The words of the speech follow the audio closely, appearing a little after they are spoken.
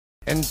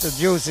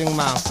introducing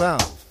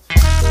myself.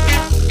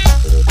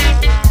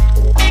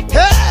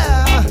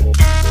 Yeah.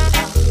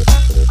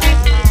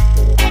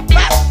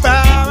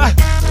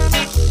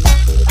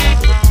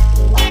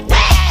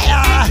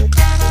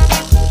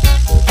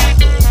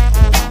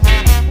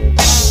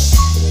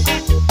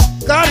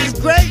 God is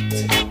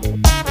great.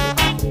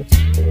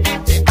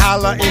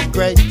 Allah is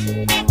great.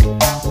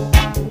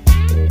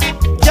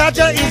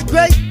 Jaja is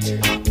great.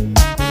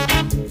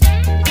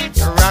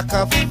 The rock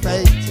of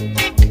faith.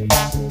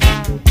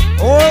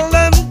 All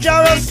them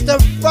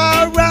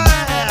Jarastafari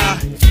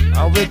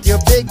with your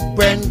big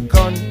brain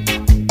gun.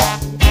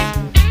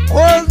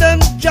 All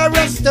them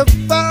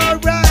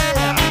Jarastafari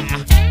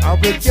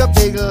with your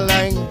big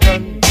line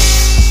gun.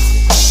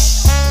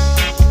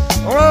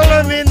 All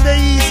them in the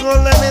east,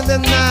 all them in the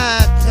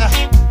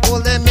north, all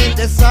them in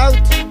the south.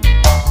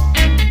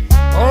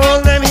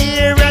 Hold them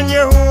here and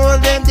you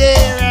hold them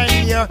there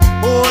and you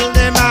hold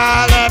them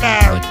all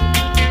about.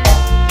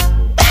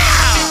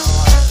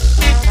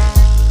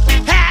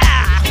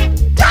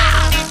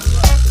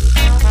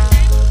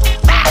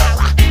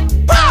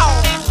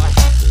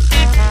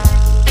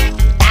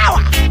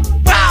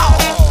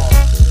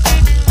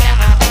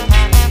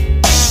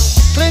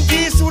 Clint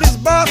Eastwood is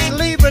boss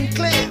leaving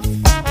cliff.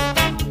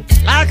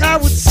 Like I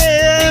would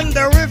say in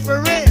the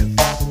referee.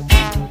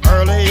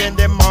 Early in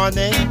the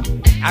morning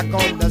I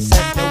gonna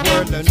set the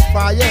world on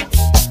fire.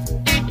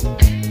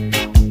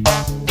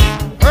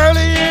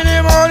 Early in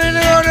the morning,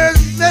 I'm gonna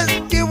set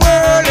the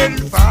world on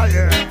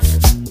fire.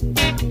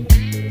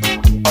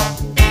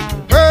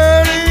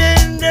 Early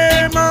in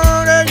the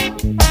morning,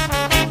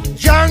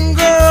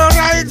 jungle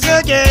rides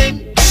again.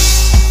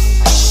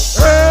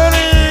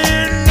 Early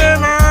in the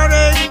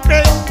morning,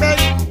 bang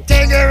bang,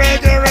 ting a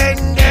ring a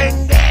ring ding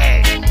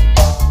ding.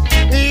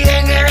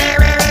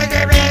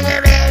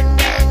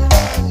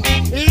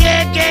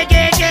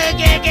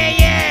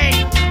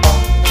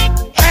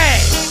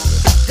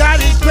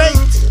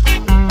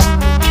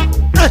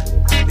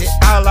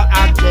 Allah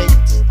are great.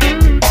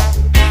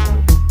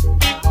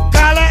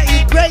 Gala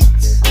is great.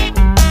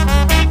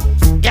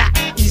 Yeah,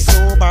 he's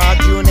so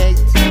marginate.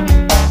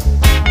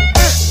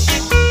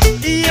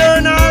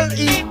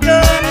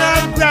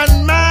 Eternal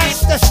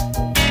grandmaster.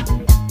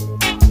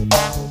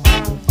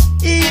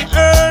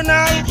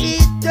 Eternal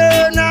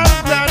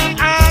grand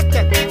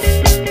architect.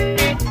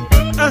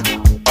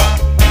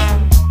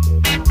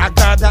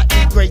 Agada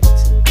is great.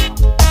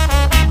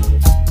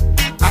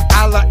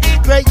 Allah is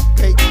great,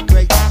 great,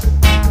 great.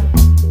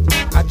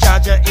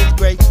 Jaja is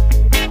great.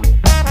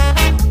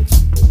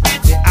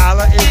 The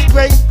Allah is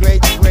great,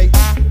 great, great.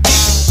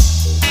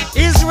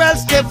 Israel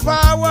step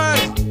forward.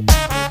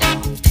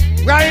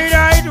 Right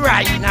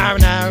now,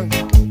 now.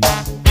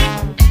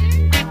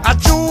 A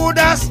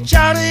Judas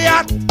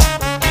chariot.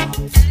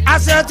 I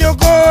said you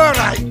go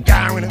right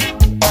down.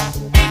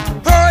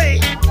 Hoi,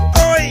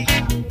 hoi,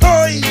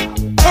 hoi,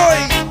 hoi.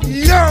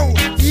 Yo,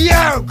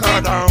 yo,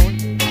 go down.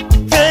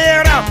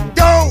 Fair up,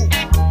 go,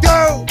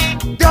 go,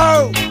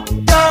 go.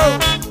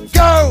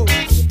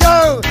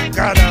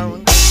 Go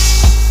down.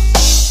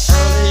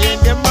 Early in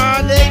the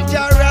morning,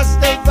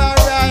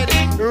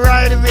 Jarastafari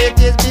ride with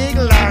his big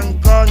long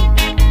gun.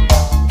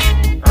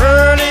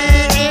 Early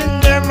in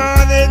the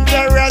morning,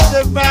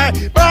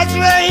 Jarastafari, but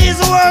where his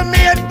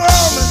war-made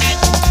bomb.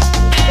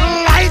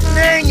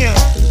 Lightning,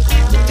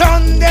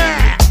 thunder,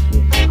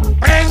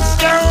 brings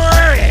the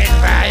world in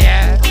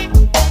fire.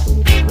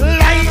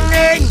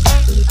 Lightning,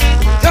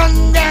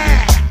 thunder,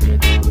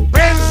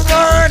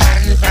 brimstone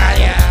and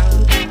fire.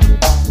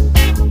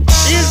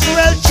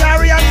 Israel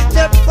chariot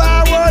step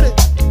forward,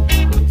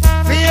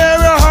 fear a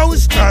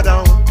house cut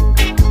down.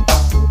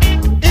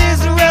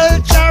 Israel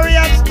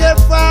chariot step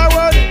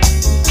forward,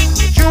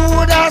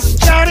 Judas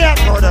chariot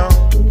go down.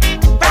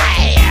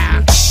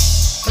 Fire!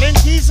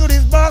 Clint Eastwood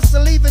is boss to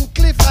leaving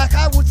cliff like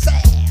I would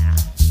say.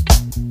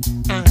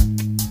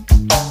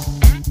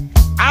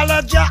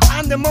 Allah Jah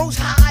and the Most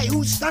High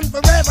who stand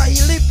forever, he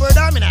live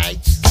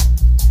predominates.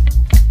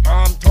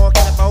 I'm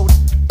talking about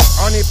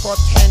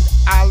omnipotent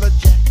Allah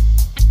Jah.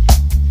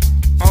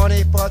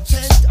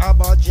 Omnipotent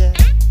Abba Jah,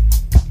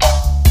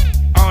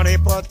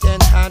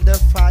 omnipotent hand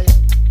of fire,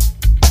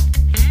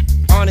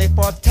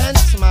 omnipotent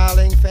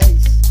smiling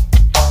face,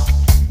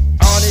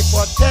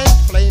 omnipotent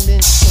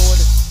flaming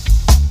sword,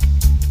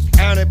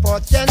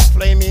 omnipotent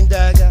flaming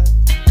dagger,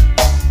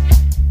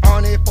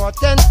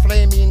 omnipotent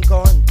flaming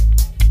gun,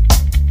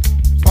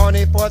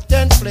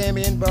 omnipotent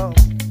flaming bow.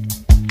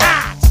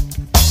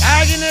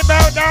 Talking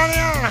about down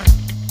here,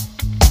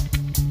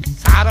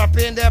 sat up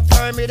in the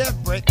pyramid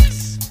of bricks.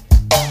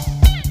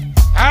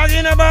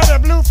 Talking about the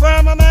blue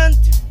firmament,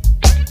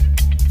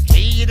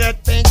 he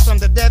that paints from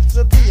the depths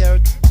of the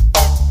earth.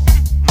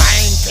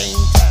 Mind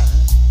painter,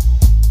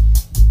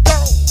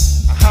 go,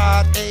 a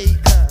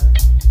heartacher,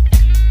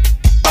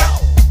 bow,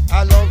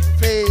 a love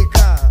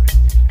faker,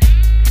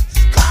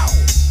 scowl,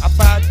 a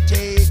bad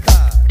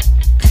taker,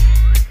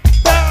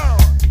 bow,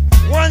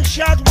 one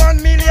shot,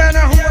 1 million, a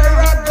who a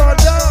rock go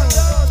down.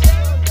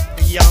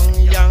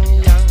 Young,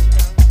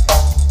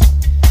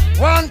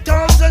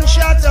 1,000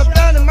 shots of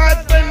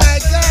dynamite from my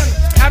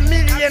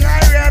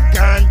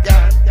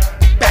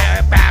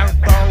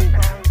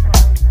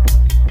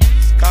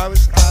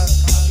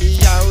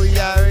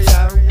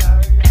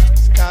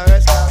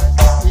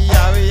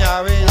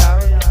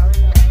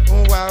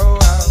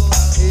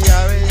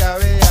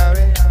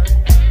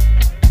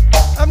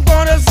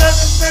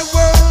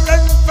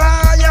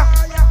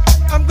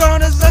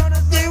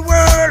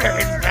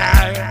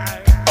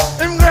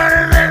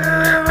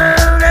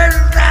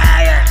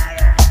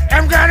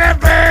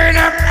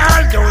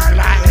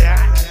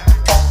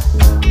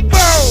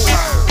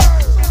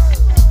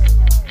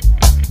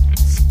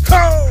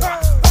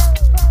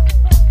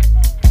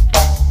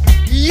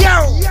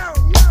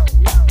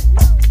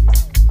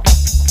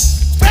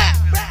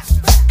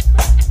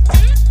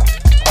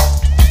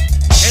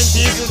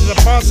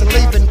boss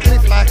leaving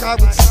cliff like I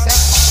would say.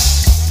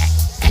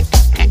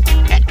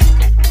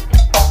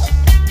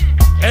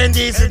 And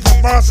this is the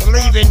boss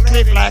leaving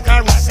cliff like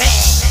I would say.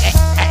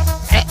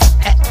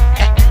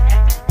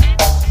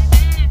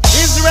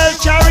 Israel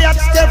chariot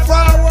step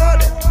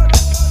forward,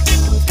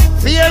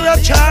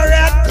 Pharaoh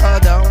chariot go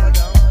down.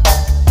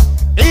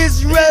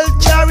 Israel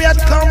chariot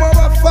come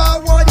over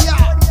forward,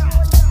 yeah.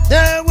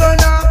 They will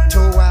not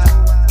to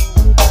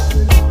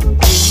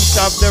east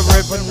of the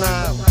river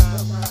now.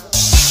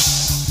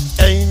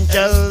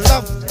 Angel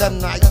of the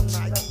night,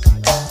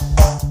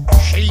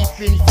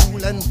 shaping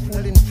fool and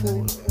fooling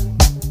fool.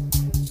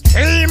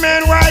 Three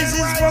men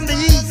rises from the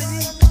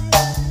east,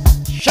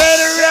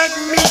 Shadrach,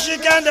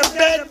 Michigan, the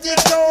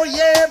Abednego,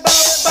 yeah, bop,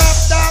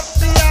 bop,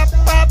 bop,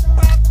 bop,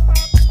 bop.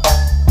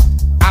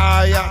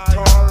 Are you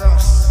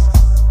Taurus?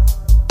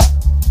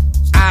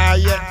 Are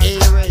you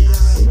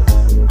Aries?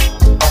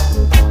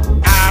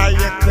 Are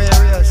you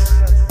Aquarius?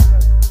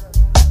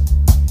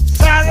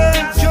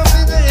 Saturn,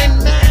 Jupiter, and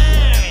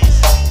Mars,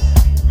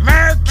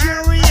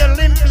 Mercury,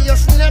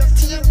 Olympus,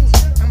 Neptune.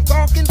 I'm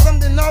talking from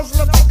the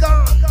nozzle of the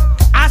gun.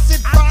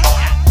 Acid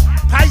fire,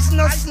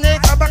 poisonous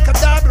snake,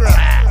 abacadabra.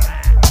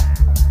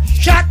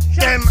 Shut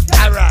them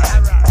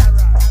Arab.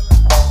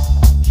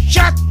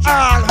 Shut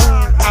all who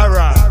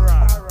Arab.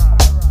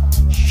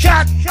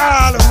 Shut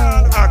all who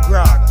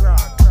Agra.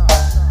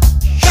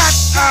 Shut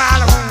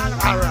all who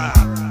Arab.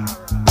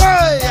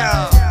 Boya,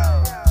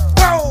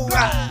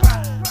 boa,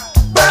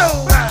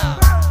 boa,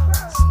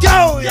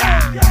 stoya,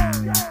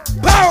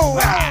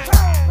 boa,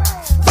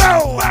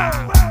 boa,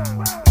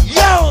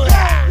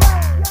 yoda,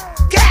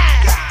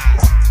 gas.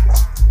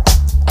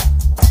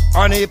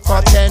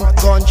 Omnipotent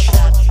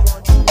gunshot,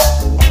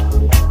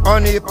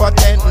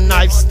 omnipotent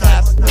knife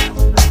stab,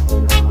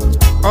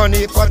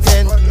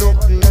 omnipotent look,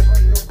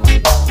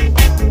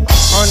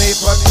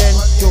 omnipotent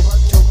juk,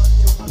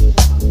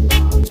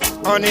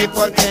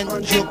 omnipotent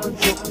juk,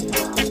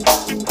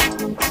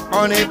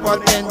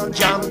 omnipotent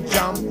jam,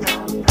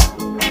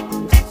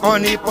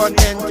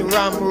 omnipotent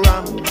ram,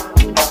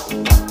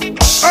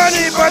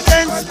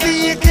 omnipotent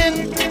speaking,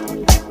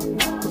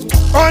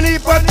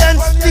 omnipotent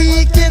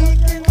speaking,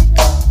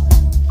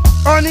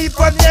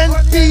 omnipotent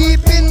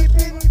peeping,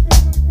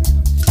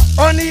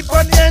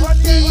 omnipotent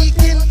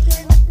peeking,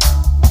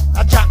 a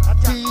jack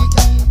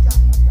peeking,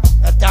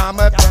 a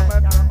dame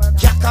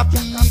jack a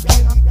peek,